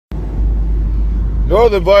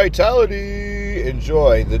Northern Vitality.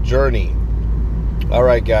 Enjoy the journey. All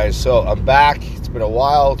right, guys. So I'm back. It's been a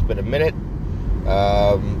while. It's been a minute.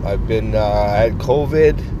 I had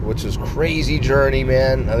COVID, which was crazy journey,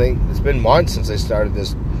 man. I think it's been months since I started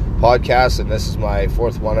this podcast, and this is my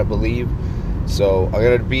fourth one, I believe. So I'm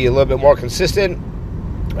going to be a little bit more consistent.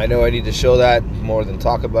 I know I need to show that more than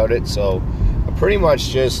talk about it. So I'm pretty much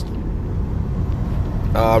just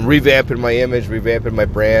revamping my image, revamping my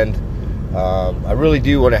brand. I really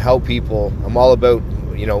do want to help people. I'm all about,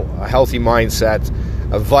 a healthy mindset,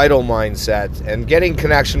 a vital mindset, and getting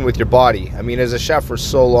connection with your body. I mean, as a chef for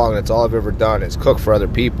so long, that's all I've ever done is cook for other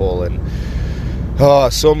people, and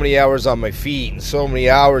so many hours on my feet, and so many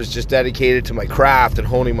hours just dedicated to my craft and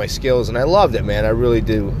honing my skills, and I loved it, man. I really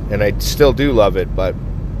do, and I still do love it, but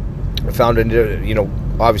I found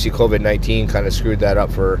obviously COVID-19 kind of screwed that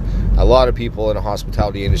up for a lot of people in the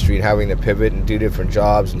hospitality industry, and having to pivot and do different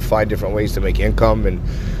jobs and find different ways to make income. And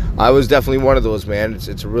I was definitely one of those, man.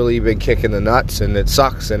 It's a really big kick in the nuts, and it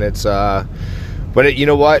sucks. And it's, you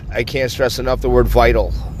know what? I can't stress enough the word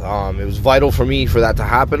vital. It was vital for me for that to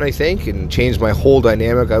happen, I think, and change my whole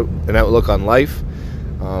dynamic and outlook on life.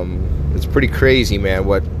 It's pretty crazy, man,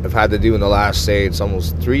 what I've had to do in the last, it's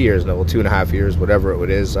almost 3 years now, 2.5 years, whatever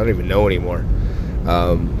it is. I don't even know anymore.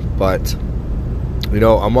 But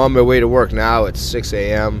I'm on my way to work now. It's 6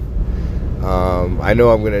 a.m. I know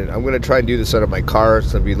I'm gonna try and do this out of my car.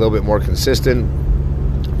 It's gonna be a little bit more consistent,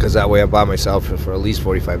 because that way I'm by myself for at least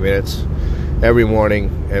 45 minutes every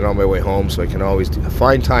morning and on my way home, so I can always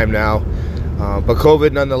find time now. But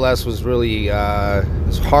COVID nonetheless was really it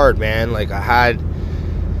was hard, man. Like I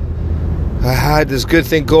had this good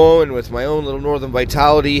thing going with my own little Northern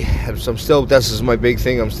Vitality. So this is my big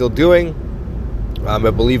thing I'm still doing. I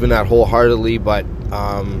believe in that wholeheartedly, but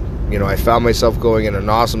I found myself going in an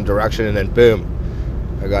awesome direction, and then boom,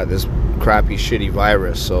 I got this crappy, shitty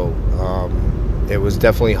virus. So it was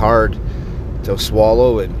definitely hard to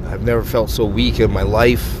swallow, and I've never felt so weak in my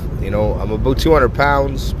life. I'm about 200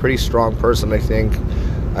 pounds, pretty strong person, I think.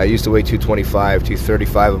 I used to weigh 225,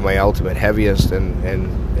 235 of my ultimate heaviest,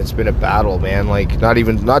 and it's been a battle, man. Like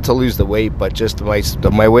not to lose the weight, but just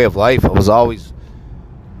my way of life.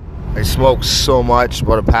 I smoked so much,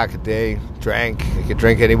 about a pack a day, drank. I could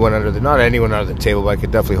drink not anyone under the table, but I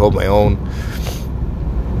could definitely hold my own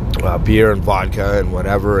beer and vodka and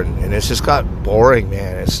whatever, and it's just got boring,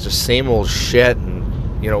 man. It's just same old shit, and,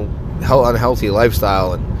 unhealthy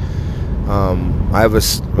lifestyle, and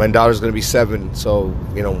my daughter's going to be 7, so,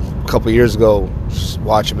 a couple of years ago, just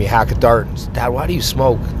watching me hack a dart, and said, Dad, why do you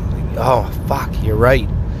smoke? Like, oh, fuck, you're right.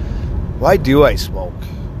 Why do I smoke?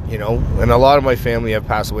 And a lot of my family have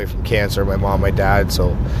passed away from cancer, my mom, my dad,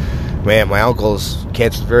 so, man, my uncle's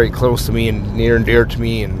cancer's very close to me and near and dear to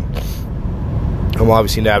me, and I'm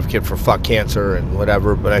obviously an advocate for fuck cancer and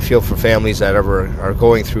whatever, but I feel for families that ever are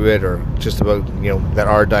going through it, or just about, that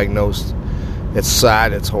are diagnosed. It's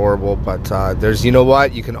sad, it's horrible, but there's, you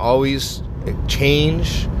can always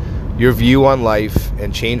change your view on life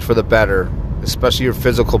and change for the better, especially your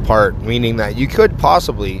physical part, meaning that you could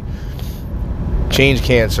possibly change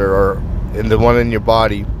cancer or in the one in your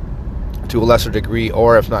body to a lesser degree,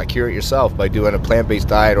 or if not, cure it yourself by doing a plant-based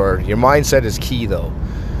diet. Or your mindset is key, though,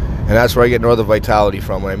 and that's where I get Northern Vitality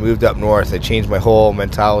from. When I moved up north, I changed my whole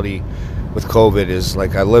mentality with COVID. Is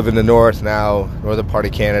like, I live in the north now, northern part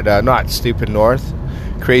of Canada, not stupid north,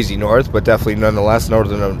 crazy north, but definitely nonetheless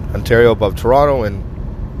northern Ontario above Toronto, and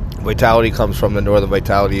vitality comes from the Northern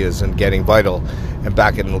Vitality is in getting vital and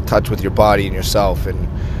back in touch with your body and yourself. And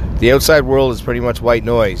the outside world is pretty much white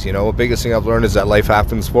noise. The biggest thing I've learned is that life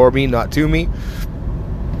happens for me, not to me.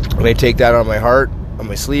 And I take that on my heart, on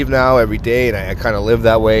my sleeve now every day, and I kind of live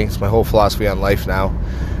that way. It's my whole philosophy on life now.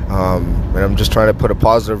 And I'm just trying to put a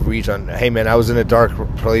positive reach on, hey man, I was in a dark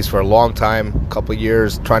place for a long time, a couple of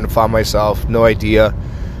years, trying to find myself, no idea.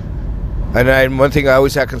 And one thing I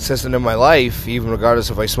always had consistent in my life, even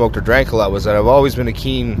regardless if I smoked or drank a lot, was that I've always been a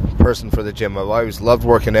keen person for the gym. I've always loved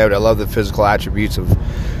working out. I love the physical attributes of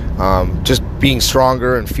just being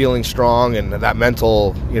stronger and feeling strong, and that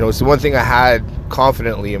mental, it's the one thing I had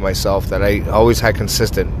confidently in myself that I always had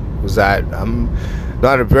consistent, was that I'm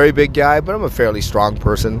not a very big guy, but I'm a fairly strong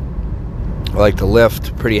person. I like to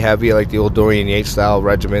lift pretty heavy. I like the old Dorian Yates style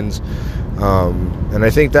regimens. And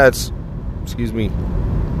I think that's,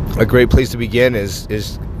 a great place to begin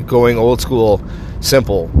is going old school,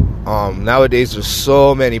 simple. Nowadays there's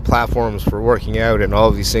so many platforms for working out and all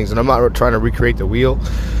of these things, and I'm not trying to recreate the wheel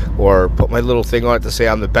or put my little thing on it to say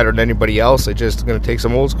I'm better than anybody else. I just going to take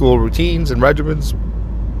some old school routines and regimens,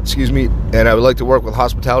 and I would like to work with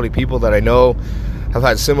hospitality people that I know have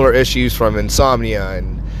had similar issues, from insomnia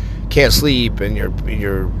and can't sleep, and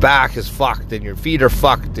your back is fucked, and your feet are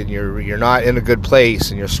fucked, and you're not in a good place,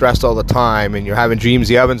 and you're stressed all the time, and you're having dreams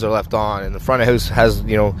the ovens are left on, and the front of the house has,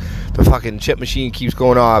 the fucking chip machine keeps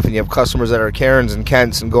going off, and you have customers that are Karens and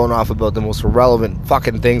Kents and going off about the most irrelevant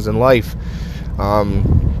fucking things in life.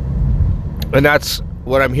 And that's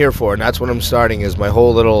what I'm here for, and that's what I'm starting, is my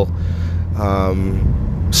whole little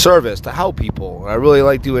service to help people. I really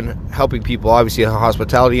like helping people. Obviously, the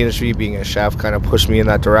hospitality industry, being a chef, kind of pushed me in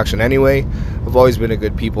that direction anyway. I've always been a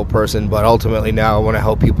good people person, but ultimately now I want to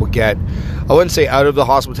help people get, I wouldn't say out of the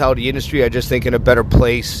hospitality industry, I just think in a better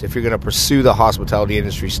place if you're going to pursue the hospitality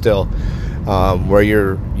industry still, where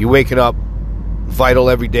you're waking up vital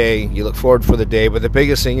every day, you look forward for the day. But the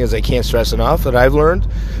biggest thing is, I can't stress enough that I've learned,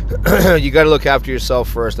 you got to look after yourself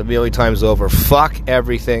first. A million times over. Fuck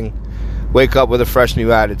everything. Wake up with a fresh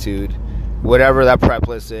new attitude. Whatever that prep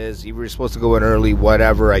list is, you were supposed to go in early,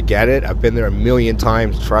 whatever, I get it. I've been there a million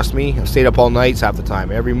times, trust me. I've stayed up all nights half the time.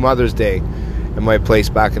 Every Mother's Day in my place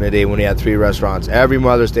back in the day when we had 3 restaurants, every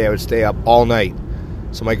Mother's Day I would stay up all night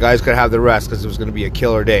so my guys could have the rest, because it was going to be a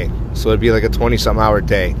killer day. So it'd be like a 20-some hour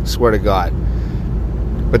day, swear to God.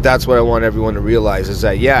 But that's what I want everyone to realize, is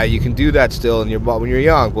that, yeah, you can do that still when you're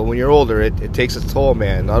young, but when you're older, it takes its toll,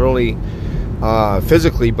 man. Not only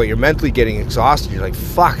physically, but you're mentally getting exhausted. You're like,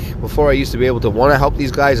 fuck, before I used to be able to want to help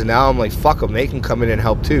these guys, and now I'm like, fuck them, they can come in and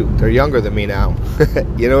help too. They're younger than me now.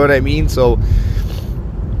 You know what I mean? So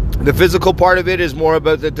the physical part of it is more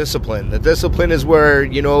about the discipline. The discipline is where,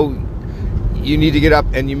 you need to get up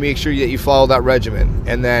and you make sure that you follow that regimen.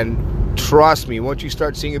 And then trust me, once you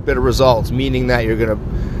start seeing a bit of results, meaning that you're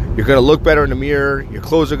gonna look better in the mirror, your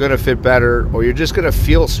clothes are gonna fit better, or you're just gonna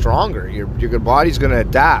feel stronger. Your body's gonna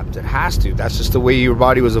adapt. It has to. That's just the way your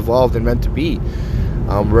body was evolved and meant to be.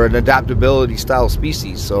 We're an adaptability style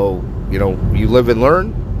species, so you live and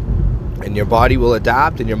learn, and your body will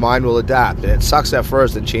adapt and your mind will adapt. And it sucks at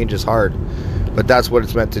first and change is hard, but that's what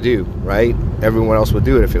it's meant to do, right? Everyone else would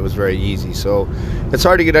do it if it was very easy. So it's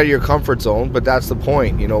hard to get out of your comfort zone, but that's the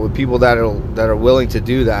point. With people that are willing to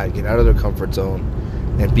do that, get out of their comfort zone,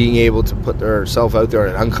 and being able to put themselves out there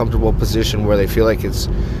in an uncomfortable position where they feel like it's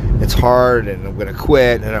hard, and I'm going to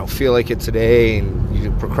quit, and I don't feel like it today, and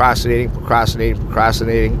you're procrastinating.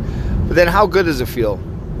 But then how good does it feel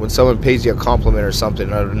when someone pays you a compliment or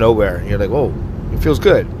something out of nowhere, and you're like, whoa, it feels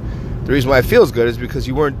good. The reason why it feels good is because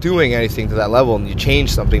you weren't doing anything to that level, and you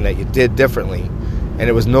changed something that you did differently, and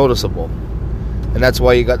it was noticeable. And that's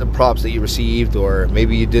why you got the props that you received, or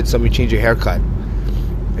maybe you did something, you changed your haircut.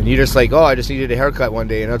 And you're just like, oh, I just needed a haircut one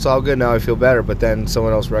day, and it's all good, now I feel better. But then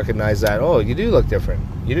someone else recognized that, oh, you do look different.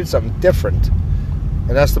 You did something different. And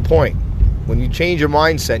that's the point. When you change your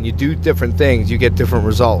mindset and you do different things, you get different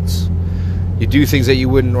results. You do things that you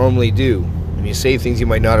wouldn't normally do. And you say things you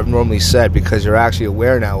might not have normally said, because you're actually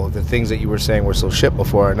aware now of the things that you were saying were so shit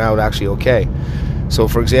before, and now it's actually okay. So,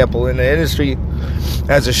 for example, in the industry,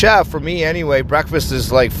 as a chef, for me anyway, breakfast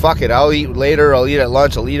is like, fuck it, I'll eat later, I'll eat at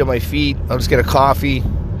lunch, I'll eat at my feet, I'll just get a coffee,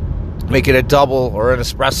 make it a double or an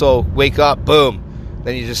espresso, wake up, boom,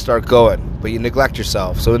 then you just start going. But you neglect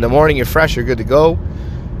yourself. So in the morning you're fresh, you're good to go,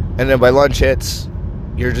 and then by lunch hits,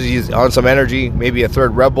 you're just on some energy, maybe a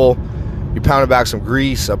third Red Bull, you're pounding back some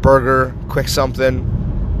grease, a burger, quick something,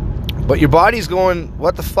 but your body's going,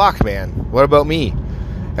 what the fuck, man, what about me?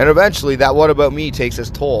 And eventually that what about me takes its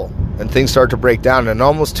toll, and things start to break down, and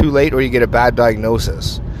almost too late, or you get a bad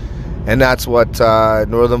diagnosis. And that's what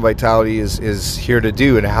Northern Vitality is here to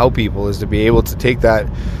do, and to help people, is to be able to take that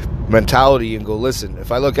mentality and go, listen,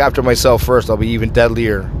 if I look after myself first, I'll be even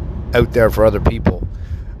deadlier out there for other people.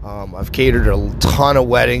 I've catered a ton of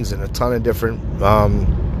weddings and a ton of different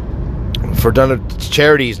for done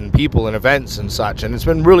charities and people and events and such, and it's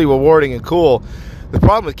been really rewarding and cool. The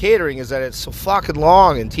problem with catering is that it's so fucking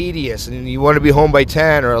long and tedious, and you want to be home by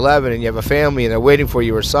 10 or 11, and you have a family and they're waiting for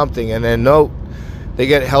you or something, and then no, they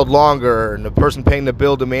get held longer, and the person paying the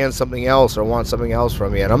bill demands something else or wants something else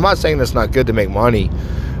from you. And I'm not saying that's not good to make money,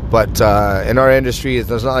 but in our industry, it's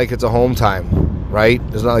not like it's a home time, right?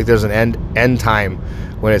 It's not like there's an end time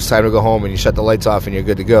when it's time to go home and you shut the lights off and you're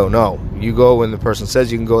good to go. No, you go when the person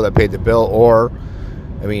says you can go that paid the bill, or,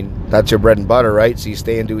 I mean, that's your bread and butter, right? So you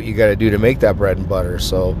stay and do what you got to do to make that bread and butter.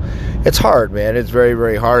 So it's hard, man. It's very,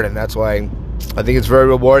 very hard, and that's why I think it's very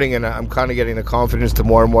rewarding, and I'm kind of getting the confidence to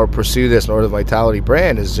more and more pursue this Northern Vitality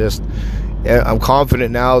brand. Is just, I'm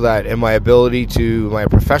confident now that in my ability to, am I a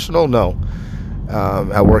professional? No.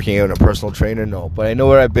 At working out, a personal trainer? No. But I know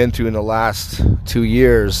what I've been through in the last 2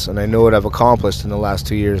 years, and I know what I've accomplished in the last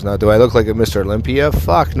 2 years. Now, do I look like a Mr. Olympia?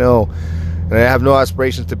 Fuck no. And I have no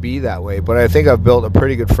aspirations to be that way, but I think I've built a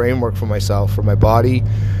pretty good framework for myself, for my body,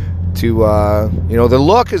 the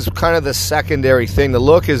look is kind of the secondary thing. The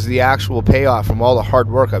look is the actual payoff from all the hard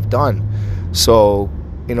work I've done. So,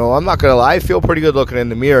 I'm not gonna lie, I feel pretty good looking in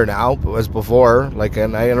the mirror now, as before.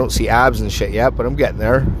 And I don't see abs and shit yet, but I'm getting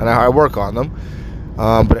there, and I work on them.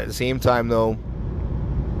 But at the same time, though,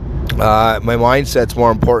 my mindset's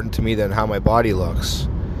more important to me than how my body looks.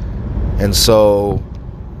 And so,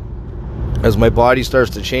 as my body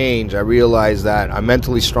starts to change, I realize that I'm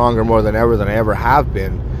mentally stronger more than I ever have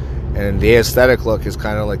been. And the aesthetic look is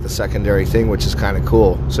kind of like the secondary thing, which is kind of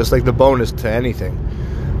cool. It's just like the bonus to anything.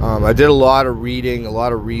 I did a lot of reading, a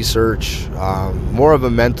lot of research, more of a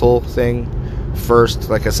mental thing first.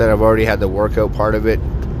 Like I said, I've already had the workout part of it,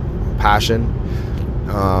 passion.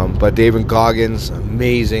 But David Goggins,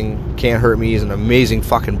 amazing. Can't Hurt Me is an amazing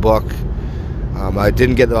fucking book. I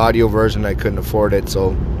didn't get the audio version. I couldn't afford it,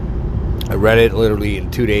 so I read it literally in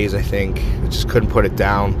 2 days, I think. I just couldn't put it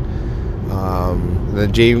down.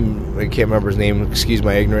 Then James, I can't remember his name, excuse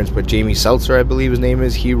my ignorance, but Jamie Seltzer, I believe his name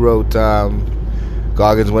is, he wrote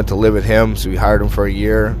Goggins Went to Live with Him, so we hired him for a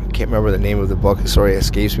year. I can't remember the name of the book, sorry, it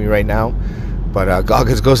escapes me right now. But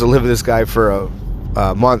Goggins goes to live with this guy for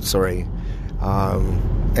a month, and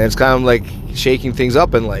it's kind of like shaking things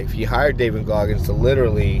up in life. He hired David Goggins to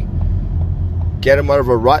literally get him out of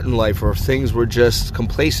a rut in life where things were just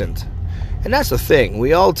complacent. And that's the thing.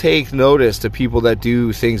 We all take notice to people that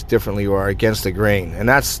do things differently or are against the grain. And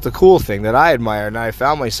that's the cool thing that I admire and I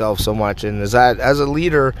found myself so much in, is that as a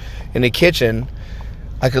leader in the kitchen,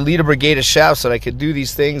 I could lead a brigade of chefs, and I could do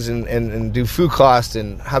these things and do food cost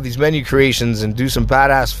and have these menu creations and do some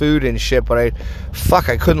badass food and shit, but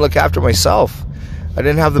I couldn't look after myself. I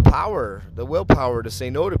didn't have the power, the willpower to say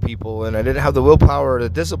no to people, and I didn't have the willpower or the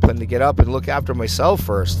discipline to get up and look after myself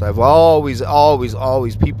first. I've always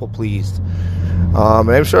people pleased. And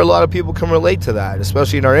I'm sure a lot of people can relate to that,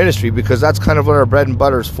 especially in our industry, because that's kind of what our bread and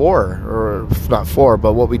butter is for, or not for,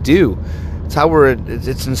 but what we do. It's how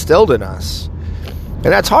it's instilled in us.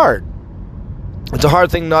 And that's hard. It's a hard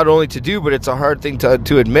thing not only to do, but it's a hard thing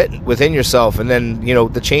to admit within yourself. And then,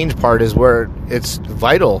 the change part is where it's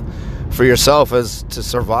vital for yourself as to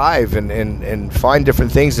survive and find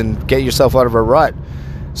different things and get yourself out of a rut.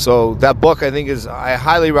 So that book, I think, I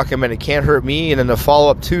highly recommend it. Can't Hurt Me. And then the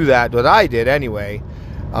follow-up to that, what I did anyway,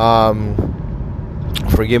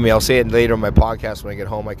 forgive me, I'll say it later on my podcast when I get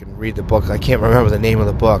home. I can read the book. I can't remember the name of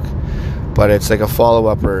the book, but it's like a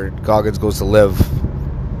follow-up where Goggins goes to live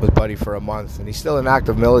with Buddy for a month, and he's still an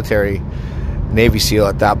active military Navy SEAL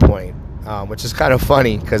at that point. Which is kind of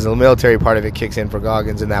funny because the military part of it kicks in for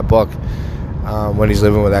Goggins in that book when he's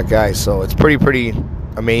living with that guy. So it's pretty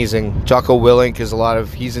amazing. Jocko Willink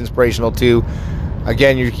he's inspirational too.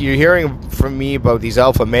 Again, you're hearing from me about these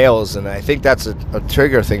alpha males, and I think that's a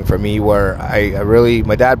trigger thing for me where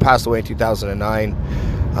my dad passed away in 2009.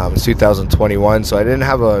 It's 2021, so I didn't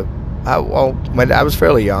have my dad was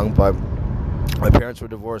fairly young, but my parents were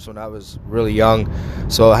divorced when I was really young,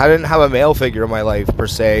 so I didn't have a male figure in my life per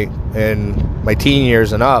se in my teen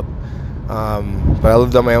years and up. But I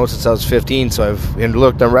lived on my own since I was 15, so I've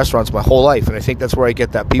looked at restaurants my whole life, and I think that's where I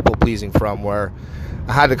get that people pleasing from, where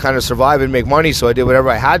I had to kind of survive and make money, so I did whatever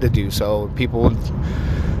I had to do. So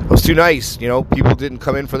I was too nice, people didn't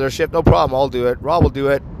come in for their shift, no problem, I'll do it, Rob will do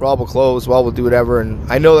it, Rob will close, Rob will do whatever.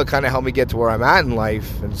 And I know that kind of helped me get to where I'm at in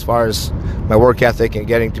life as far as my work ethic and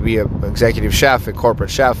getting to be an executive chef and corporate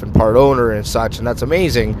chef and part owner and such, and that's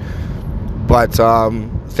amazing. But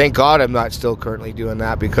thank God I'm not still currently doing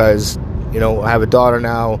that, because I have a daughter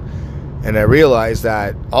now, and I realized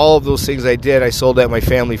that all of those things I did, I sold out my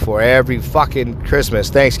family for every fucking Christmas,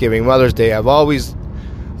 Thanksgiving, Mother's Day. I've always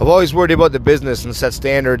worried about the business and set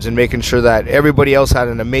standards and making sure that everybody else had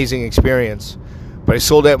an amazing experience. But I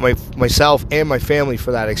sold out myself and my family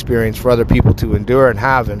for that experience, for other people to endure and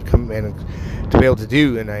have and come and to be able to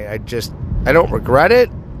do. And I don't regret it,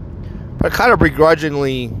 but I kind of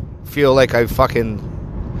begrudgingly feel like I fucking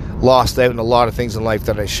lost out in a lot of things in life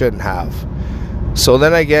that I shouldn't have. So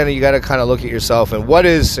then again, you got to kind of look at yourself and what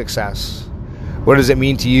is success? What does it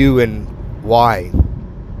mean to you, and why?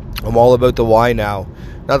 I'm all about the why now.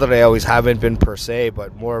 Not that I always haven't been per se,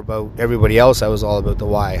 but more about everybody else. I was all about the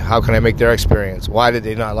why. How can I make their experience? Why did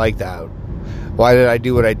they not like that? Why did I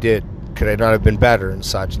do what I did? Could I not have been better and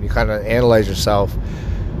such? And you kind of analyze yourself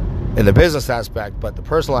in the business aspect, but the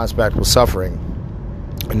personal aspect was suffering.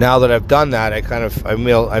 And now that I've done that,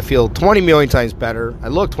 I feel 20 million times better. I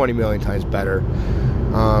look 20 million times better.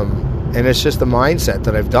 And it's just the mindset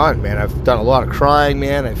that I've done, man. I've done a lot of crying,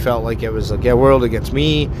 man. I felt like it was a world against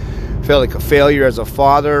me. I felt like a failure as a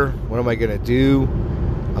father. What am I going to do?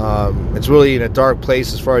 It's really in a dark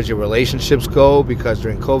place as far as your relationships go, because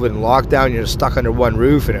during COVID and lockdown, you're stuck under one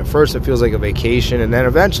roof, and at first it feels like a vacation, and then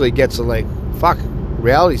eventually it gets to like, fuck,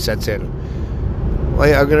 reality sets in.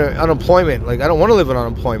 Like, unemployment, like, I don't want to live in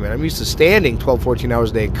unemployment. I'm used to standing 12, 14 hours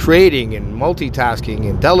a day, creating and multitasking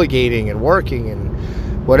and delegating and working and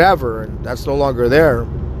whatever, and that's no longer there.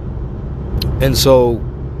 And so,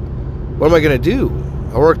 what am I going to do?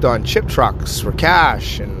 I worked on chip trucks for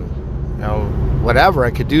cash and, whatever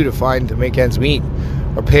I could do to make ends meet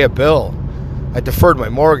or pay a bill. I deferred my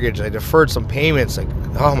mortgage. I deferred some payments. Like,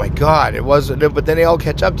 oh my God, it wasn't. But then they all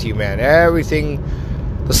catch up to you, man. Everything,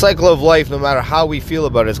 the cycle of life, no matter how we feel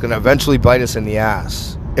about it, is going to eventually bite us in the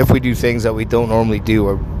ass if we do things that we don't normally do.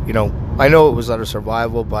 Or, I know it was under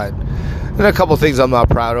survival, but there are a couple things I'm not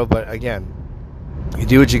proud of. But again, you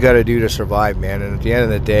do what you got to do to survive, man. And at the end of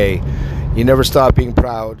the day, you never stop being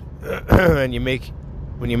proud, and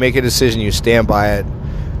when you make a decision, you stand by it,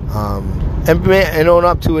 and own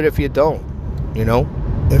up to it if you don't.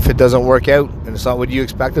 If it doesn't work out and it's not what you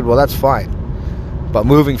expected, well, that's fine. But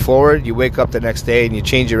moving forward, you wake up the next day and you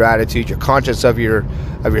change your attitude. You're conscious of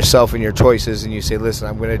yourself and your choices, and you say, "Listen,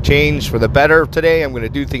 I'm going to change for the better today. I'm going to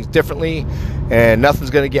do things differently, and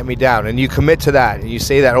nothing's going to get me down." And you commit to that, and you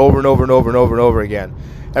say that over and over and over and over and over again.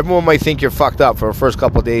 Everyone might think you're fucked up for the first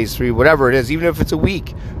couple of days, 3, whatever it is, even if it's a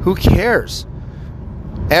week. Who cares?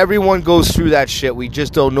 Everyone goes through that shit. We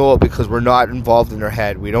just don't know it because we're not involved in their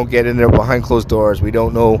head. We don't get in there behind closed doors. We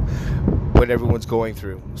don't know what everyone's going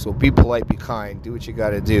through. So be polite, be kind, do what you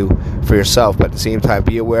got to do for yourself, but at the same time,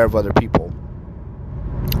 be aware of other people.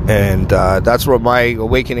 And that's where my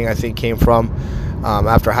awakening, I think, came from.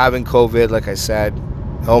 After having COVID, like I said,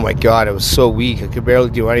 oh my God, I was so weak. I could barely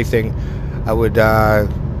do anything. I would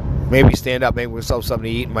maybe stand up, make myself something to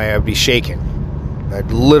eat, and I'd be shaking. I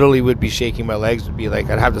literally would be shaking. My legs would be like,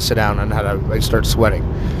 I'd have to sit down, and I'd start sweating.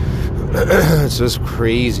 It's just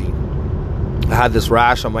crazy. I had this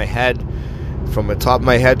rash on my head, from the top of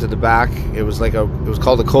my head to the back. It was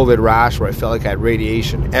called a COVID rash, where I felt like I had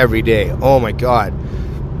radiation every day. Oh my God.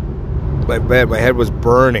 My head was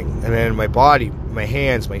burning, and then my body, my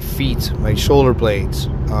hands, my feet, my shoulder blades,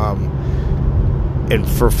 and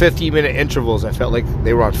for 50-minute intervals, I felt like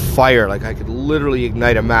they were on fire. Like I could literally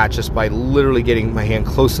ignite a match just by literally getting my hand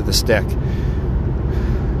close to the stick.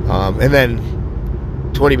 And then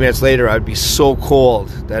 20 minutes later, I'd be so cold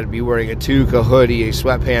that I'd be wearing a toque, a hoodie,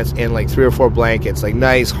 sweatpants, and like 3 or 4 blankets, like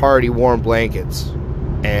nice, hardy, warm blankets,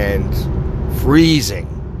 and freezing.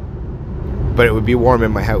 But it would be warm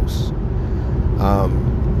in my house. I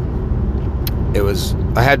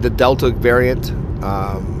had the Delta variant.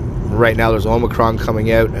 Right now there's Omicron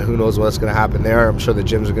coming out, and who knows what's going to happen there. I'm sure the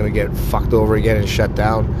gyms are going to get fucked over again and shut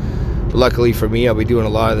down. But luckily for me, I'll be doing a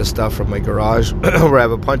lot of this stuff from my garage, where I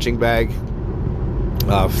have a punching bag,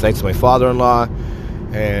 thanks to my father-in-law,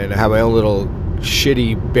 and I have my own little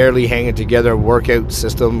shitty, barely hanging together workout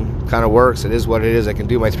system. Kind of works. It is what it is. I can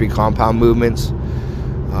do my 3 compound movements,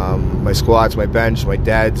 my squats, my bench, my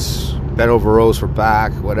deads, bent over rows for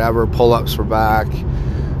back, whatever, pull-ups for back.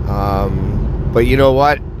 But you know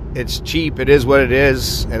what? It's cheap. It is what it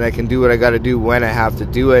is, and I can do what I got to do when I have to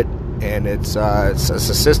do it. And it's a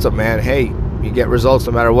system, man. Hey, you get results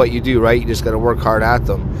no matter what you do, right? You just got to work hard at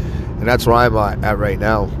them, and that's where I'm at right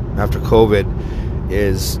now. After COVID,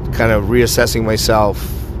 is kind of reassessing myself.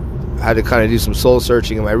 I had to kind of do some soul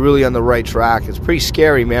searching. Am I really on the right track? It's pretty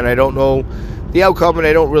scary, man. I don't know the outcome, and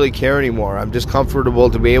I don't really care anymore. I'm just comfortable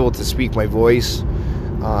to be able to speak my voice,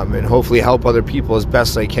 and hopefully help other people as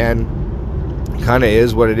best I can. Kind of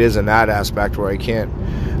is what it is in that aspect, where I can't.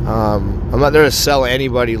 I'm not there to sell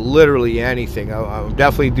anybody literally anything. I'm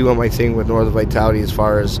definitely doing my thing with Northern Vitality as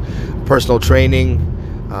far as personal training,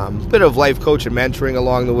 a bit of life coach and mentoring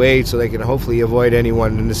along the way, so they can hopefully avoid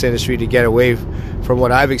anyone in this industry to get away from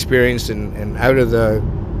what I've experienced and out of the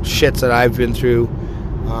shits that I've been through,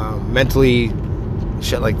 mentally,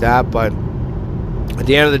 shit like that. But at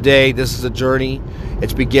the end of the day, this is a journey.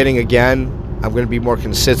 It's beginning again. I'm going to be more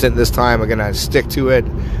consistent this time. I'm going to stick to it.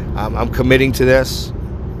 I'm committing to this.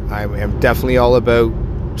 I am definitely all about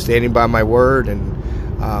standing by my word. And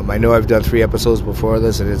I know I've done 3 episodes before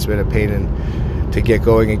this, and it's been a pain to get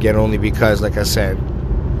going again, only because, like I said,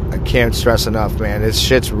 I can't stress enough, man. This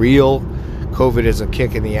shit's real. COVID is a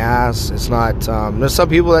kick in the ass. It's not. There's some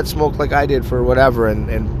people that smoke like I did for whatever,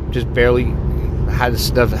 and just barely had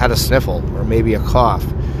a sniffle or maybe a cough.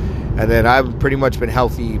 And then I've pretty much been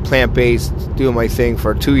healthy, plant-based, doing my thing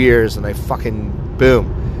for 2 years, and I fucking,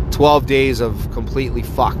 boom, 12 days of completely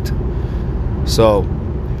fucked. So,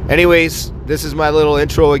 anyways, this is my little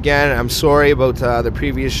intro again. I'm sorry about the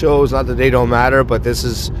previous shows, not that they don't matter, but this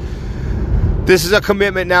is This is a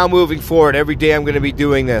commitment now moving forward. Every day I'm going to be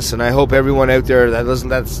doing this, and I hope everyone out there that's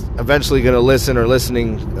eventually going to listen or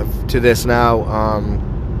listening to this now,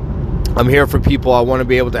 I'm here for people. I want to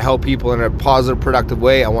be able to help people in a positive, productive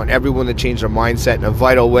way. I want everyone to change their mindset in a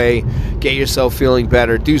vital way. Get yourself feeling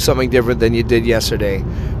better. Do something different than you did yesterday.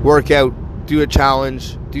 Work out. Do a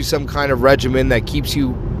challenge. Do some kind of regimen that keeps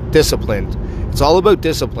you disciplined. It's all about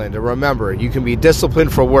discipline. And remember, you can be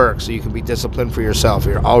disciplined for work, so you can be disciplined for yourself.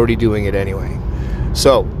 You're already doing it anyway.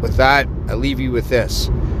 So, with that, I leave you with this.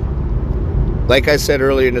 Like I said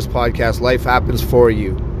earlier in this podcast, life happens for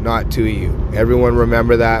you, not to you. Everyone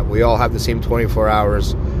remember that. We all have the same 24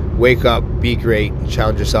 hours. Wake up, be great, and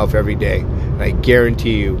challenge yourself every day. And I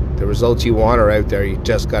guarantee you, the results you want are out there. You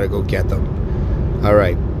just got to go get them. All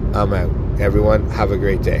right, I'm out. Everyone, have a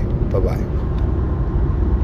great day. Bye-bye.